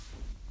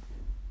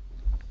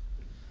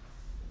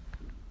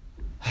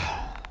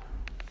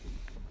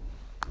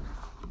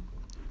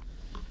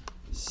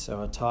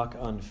So a talk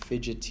on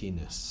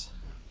fidgetiness.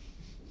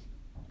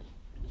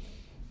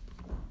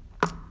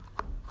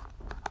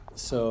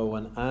 So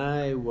when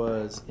I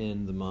was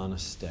in the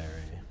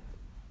monastery,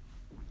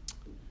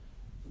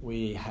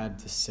 we had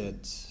to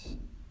sit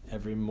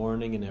every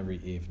morning and every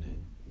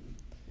evening.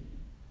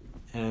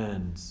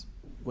 And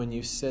when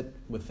you sit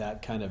with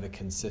that kind of a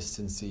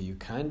consistency, you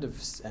kind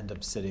of end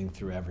up sitting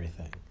through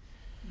everything.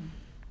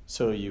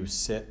 So you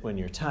sit when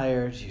you're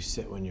tired, you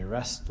sit when you're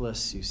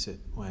restless, you sit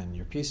when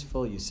you're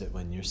peaceful, you sit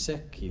when you're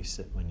sick, you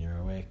sit when you're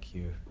awake,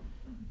 you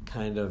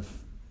kind of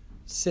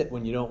sit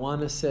when you don't want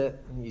to sit,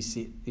 and you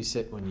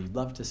sit when you'd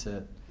love to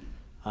sit.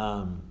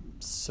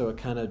 So it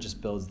kind of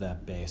just builds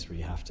that base where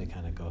you have to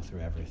kind of go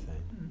through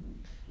everything.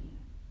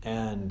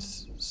 And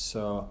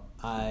so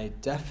I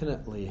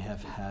definitely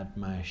have had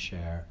my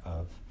share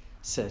of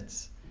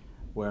sits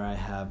where I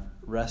have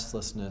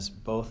restlessness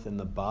both in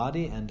the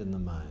body and in the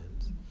mind.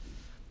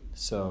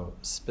 So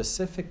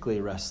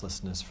specifically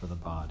restlessness for the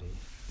body,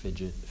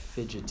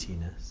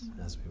 fidgetiness,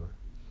 as we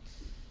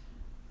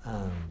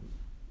were.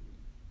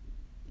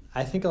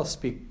 I think I'll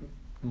speak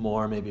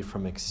more maybe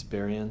from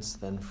experience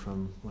than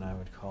from what I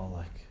would call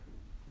like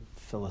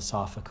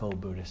philosophical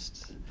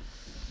Buddhist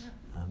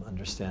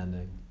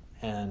understanding.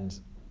 And,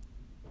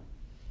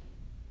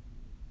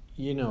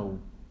 you know,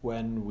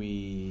 when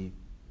we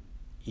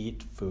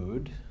eat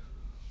food,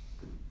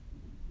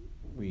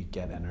 we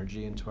get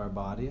energy into our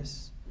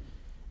bodies,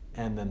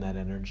 and then that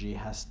energy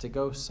has to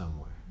go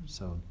somewhere.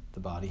 So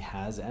the body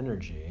has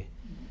energy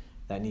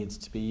that needs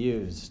to be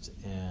used,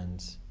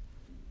 and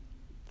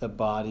the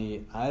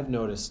body, I've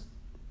noticed,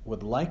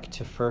 would like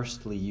to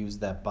firstly use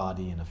that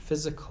body in a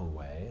physical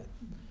way.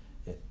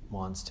 It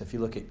wants to, if you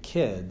look at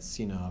kids,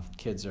 you know, if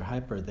kids are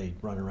hyper, they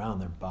run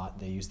around,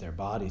 they use their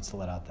body to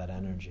let out that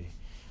energy.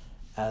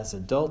 As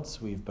adults,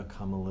 we've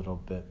become a little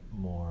bit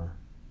more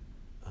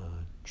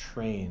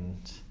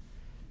trained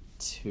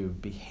to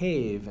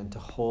behave and to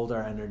hold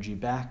our energy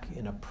back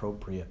in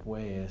appropriate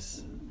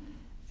ways.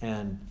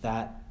 And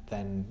that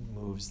then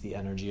moves the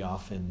energy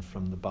often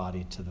from the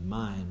body to the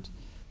mind.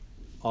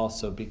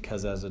 Also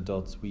because as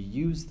adults we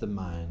use the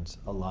mind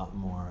a lot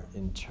more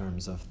in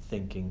terms of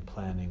thinking,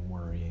 planning,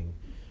 worrying,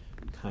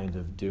 kind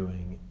of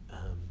doing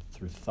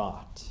through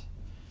thought.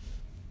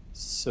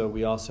 So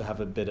we also have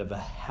a bit of a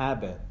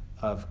habit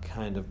of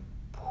kind of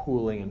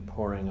pooling and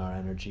pouring our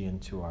energy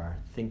into our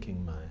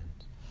thinking mind.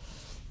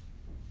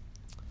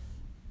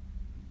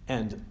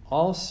 And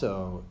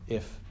also,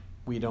 if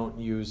we don't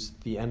use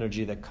the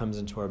energy that comes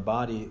into our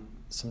body,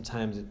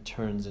 sometimes it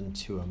turns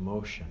into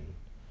emotion.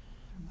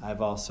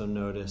 I've also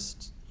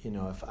noticed, you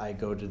know, if I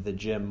go to the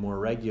gym more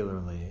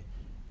regularly,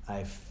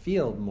 I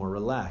feel more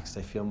relaxed.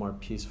 I feel more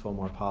peaceful,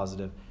 more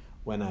positive.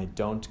 When I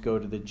don't go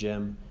to the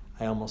gym,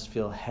 I almost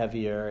feel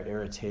heavier,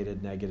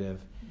 irritated,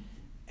 negative.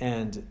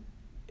 And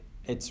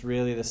it's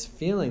really this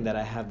feeling that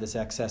I have this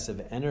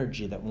excessive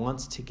energy that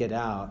wants to get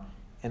out,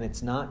 and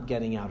it's not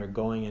getting out or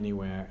going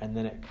anywhere, and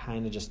then it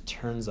kind of just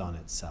turns on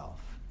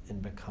itself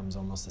and becomes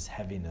almost this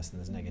heaviness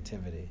and this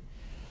negativity.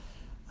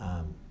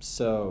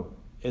 So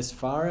as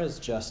far as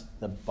just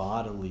the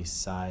bodily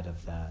side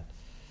of that,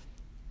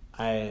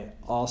 I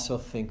also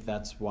think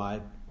that's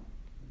why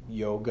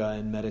yoga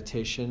and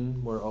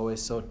meditation were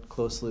always so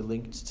closely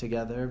linked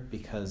together,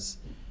 because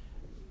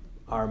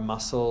our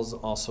muscles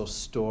also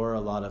store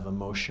a lot of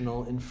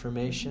emotional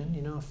information.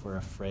 You know, if we're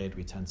afraid,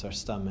 we tense our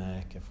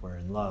stomach. If we're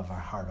in love, our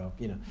heart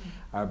open. You know,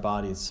 our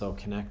body is so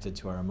connected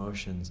to our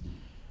emotions.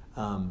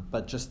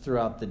 But just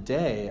throughout the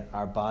day,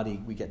 our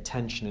body, we get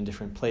tension in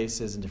different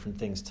places and different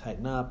things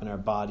tighten up, and our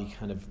body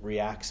kind of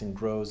reacts and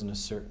grows in a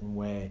certain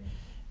way,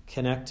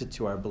 connected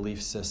to our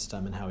belief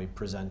system and how we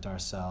present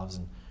ourselves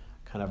and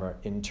kind of our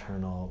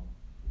internal,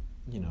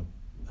 you know,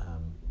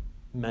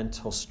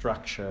 mental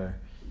structure.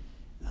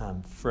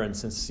 For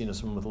instance, you know,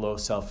 someone with low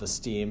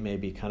self-esteem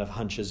maybe kind of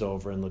hunches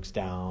over and looks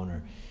down,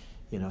 or,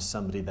 you know,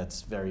 somebody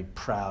that's very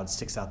proud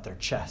sticks out their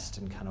chest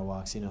and kind of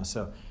walks, you know.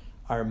 So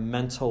our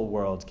mental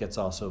world gets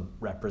also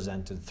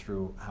represented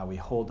through how we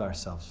hold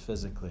ourselves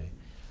physically.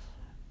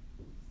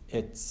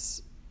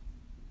 It's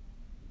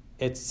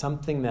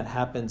something that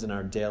happens in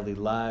our daily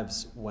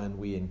lives when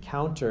we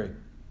encounter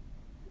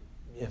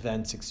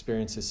events,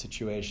 experiences,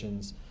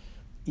 situations,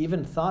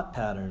 even thought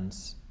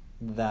patterns,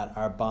 that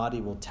our body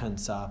will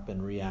tense up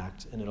and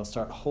react, and it'll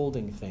start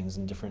holding things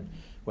in different,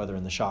 whether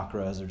in the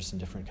chakras or just in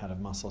different kind of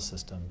muscle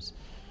systems.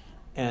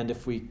 And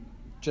if we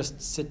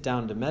just sit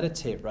down to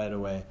meditate right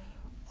away,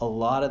 a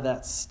lot of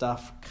that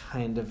stuff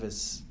kind of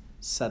is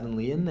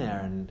suddenly in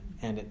there,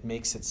 and it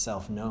makes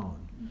itself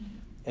known.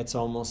 It's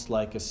almost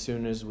like as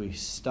soon as we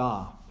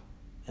stop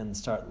and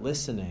start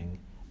listening,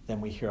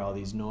 then we hear all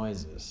these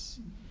noises.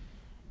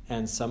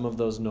 And some of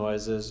those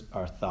noises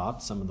are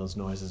thoughts, some of those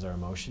noises are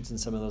emotions, and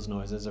some of those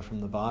noises are from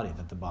the body,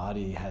 that the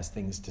body has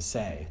things to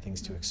say,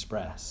 things to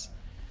express,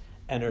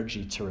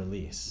 energy to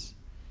release.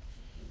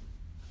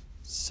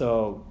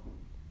 So,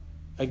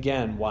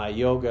 again, why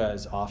yoga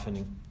is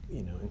often,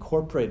 you know,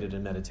 incorporated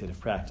in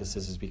meditative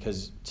practices is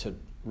because to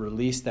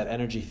release that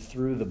energy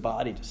through the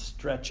body, to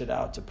stretch it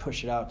out, to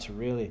push it out, to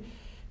really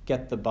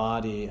get the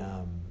body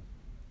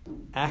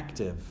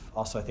active.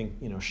 Also, I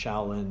think,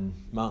 Shaolin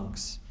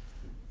monks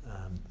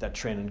that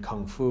train in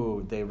Kung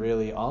Fu,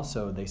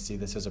 they see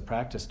this as a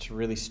practice to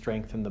really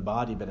strengthen the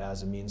body, but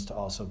as a means to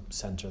also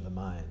center the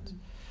mind.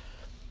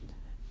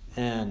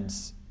 And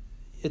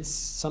it's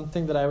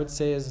something that I would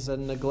say is a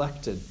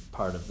neglected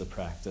part of the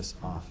practice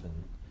often.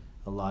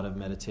 A lot of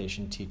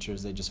meditation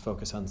teachers, they just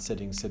focus on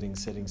sitting,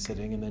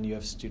 and then you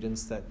have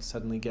students that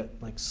suddenly get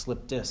like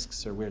slip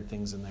discs or weird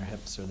things in their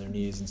hips or their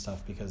knees and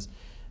stuff because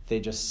they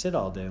just sit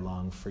all day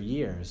long for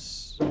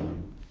years,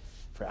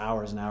 for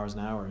hours and hours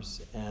and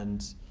hours.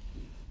 And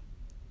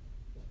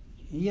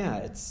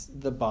it's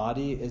the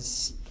body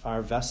is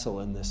our vessel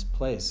in this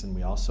place, and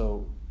we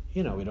also,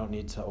 we don't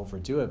need to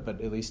overdo it,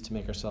 but at least to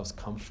make ourselves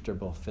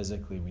comfortable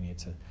physically, we need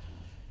to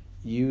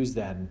use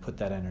that and put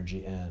that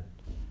energy in.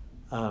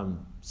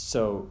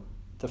 So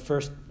the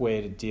first way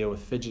to deal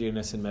with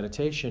fidgetiness in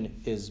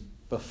meditation is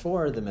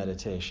before the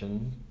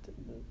meditation,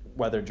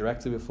 whether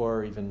directly before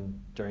or even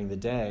during the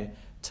day,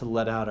 to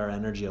let out our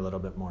energy a little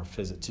bit more,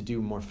 to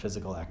do more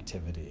physical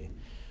activity.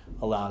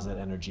 Allows that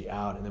energy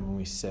out, and then when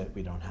we sit,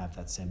 we don't have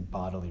that same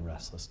bodily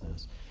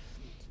restlessness.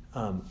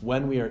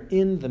 When we are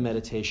in the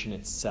meditation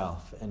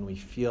itself and we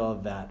feel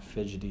that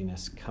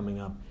fidgetiness coming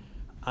up,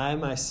 I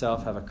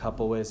myself have a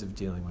couple ways of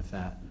dealing with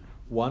that.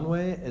 One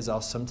way is I'll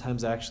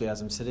sometimes actually,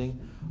 as I'm sitting,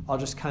 I'll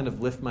just kind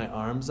of lift my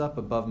arms up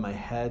above my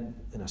head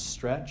in a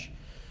stretch,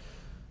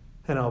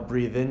 and I'll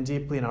breathe in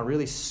deeply, and I'll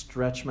really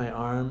stretch my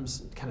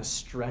arms, kind of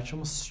stretch,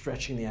 almost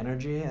stretching the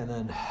energy, and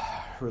then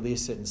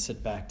release it and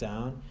sit back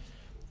down.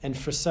 And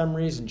for some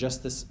reason,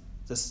 just this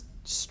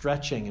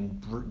stretching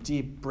and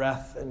deep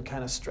breath and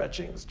kind of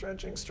stretching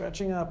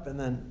up, and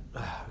then,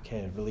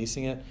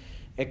 releasing it,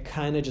 it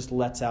kind of just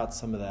lets out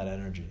some of that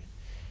energy.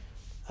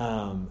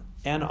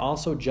 And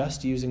also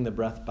just using the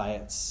breath by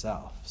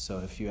itself. So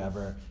if you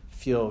ever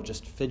feel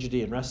just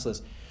fidgety and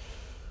restless,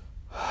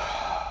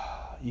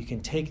 you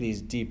can take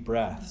these deep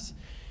breaths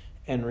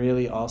and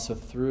really also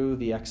through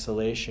the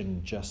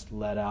exhalation, just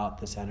let out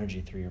this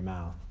energy through your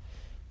mouth.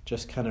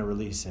 Just kind of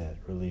release it,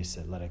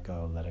 let it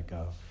go.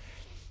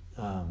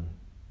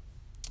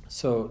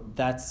 So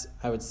that's,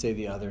 I would say,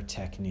 the other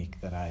technique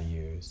that I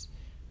use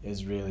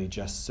is really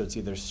just, so it's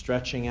either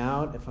stretching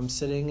out. If I'm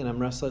sitting and I'm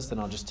restless, then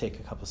I'll just take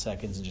a couple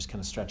seconds and just kind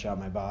of stretch out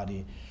my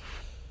body.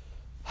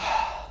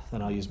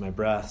 Then I'll use my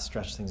breath,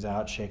 stretch things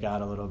out, shake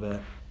out a little bit,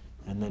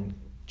 and then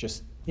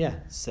just,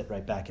 sit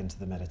right back into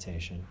the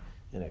meditation.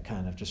 And it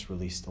kind of just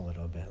released a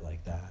little bit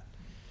like that.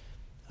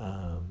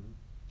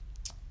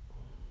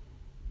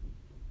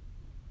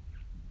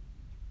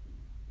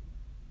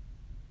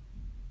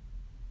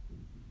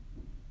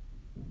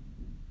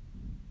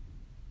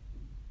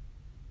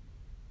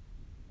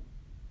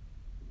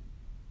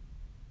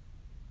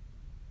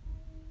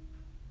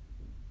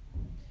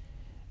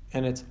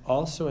 And it's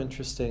also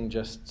interesting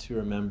just to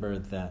remember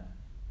that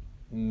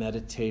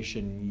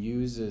meditation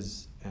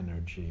uses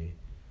energy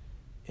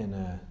in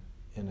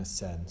a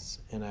sense.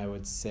 And I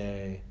would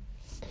say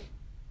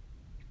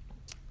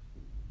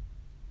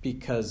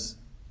because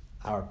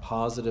our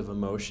positive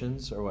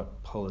emotions are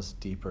what pull us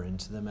deeper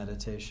into the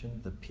meditation,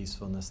 the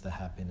peacefulness, the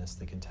happiness,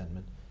 the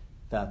contentment,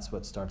 that's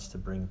what starts to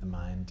bring the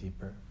mind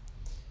deeper.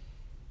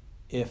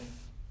 If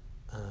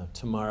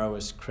tomorrow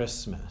is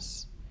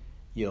Christmas,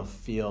 you'll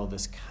feel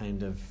this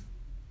kind of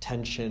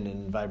tension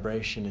and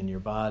vibration in your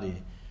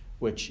body,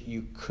 which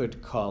you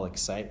could call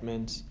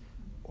excitement,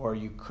 or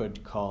you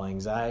could call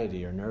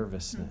anxiety or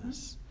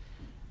nervousness.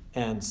 Mm-hmm.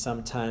 And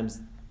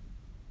sometimes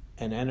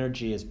an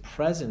energy is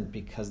present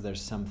because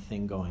there's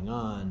something going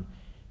on,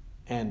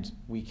 and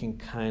we can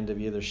kind of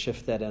either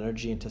shift that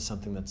energy into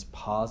something that's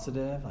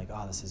positive, like,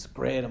 oh, this is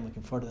great, I'm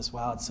looking forward to this,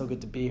 wow, it's so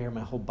good to be here,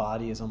 my whole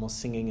body is almost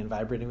singing and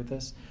vibrating with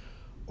this.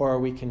 Or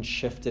we can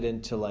shift it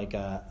into like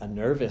a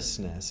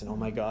nervousness, and oh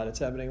my God, it's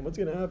happening, what's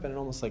going to happen, and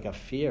almost like a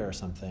fear or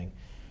something.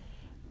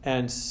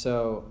 And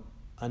so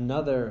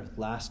another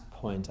last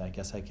point I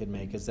guess I could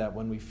make is that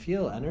when we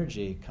feel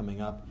energy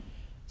coming up,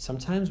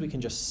 sometimes we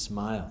can just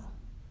smile.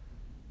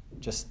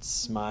 Just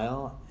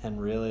smile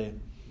and really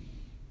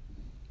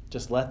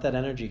just let that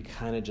energy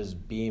kind of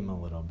just beam a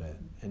little bit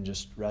and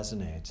just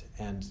resonate.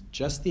 And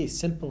just the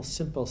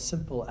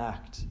simple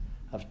act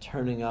of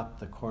turning up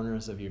the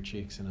corners of your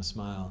cheeks in a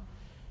smile,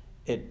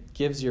 it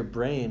gives your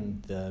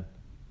brain the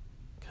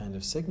kind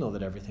of signal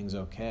that everything's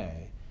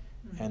okay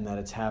and that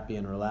it's happy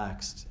and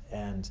relaxed.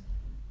 And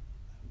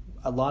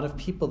a lot of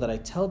people that I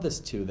tell this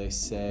to, they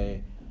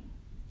say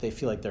they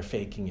feel like they're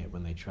faking it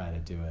when they try to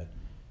do it.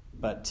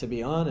 But to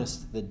be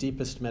honest, the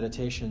deepest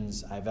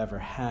meditations I've ever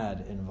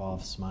had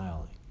involve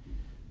smiling.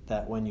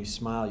 That when you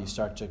smile, you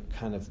start to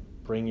kind of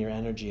bring your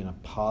energy in a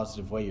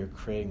positive way. You're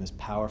creating this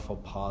powerful,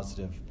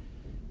 positive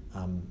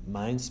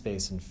mind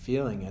space and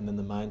feeling, and then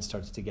the mind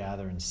starts to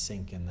gather and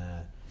sink in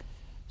that.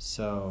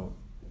 So,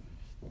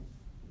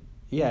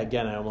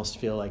 again, I almost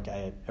feel like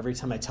every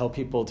time I tell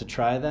people to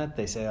try that,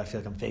 they say, I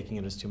feel like I'm faking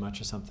it, it's too much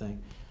or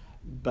something.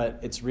 But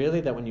it's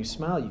really that when you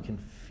smile, you can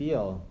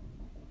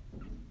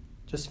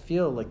just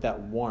feel like that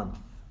warmth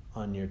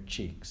on your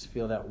cheeks.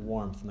 Feel that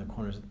warmth in the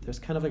corners. There's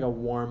kind of like a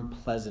warm,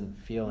 pleasant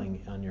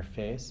feeling on your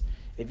face.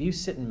 If you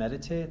sit and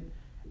meditate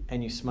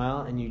and you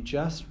smile and you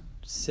just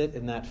sit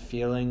in that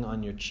feeling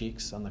on your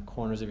cheeks, on the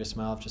corners of your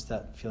smile, just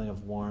that feeling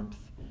of warmth,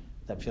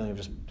 that feeling of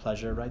just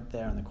pleasure right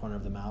there in the corner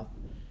of the mouth,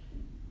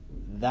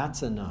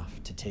 that's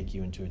enough to take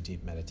you into a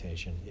deep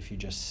meditation. If you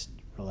just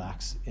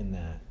relax in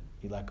that,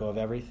 you let go of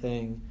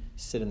everything,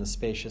 sit in the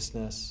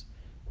spaciousness,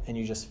 and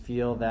you just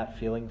feel that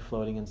feeling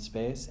floating in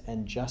space,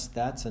 and just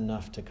that's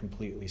enough to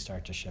completely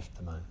start to shift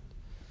the mind.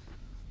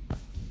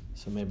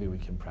 So maybe we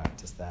can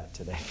practice that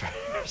today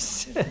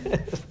first.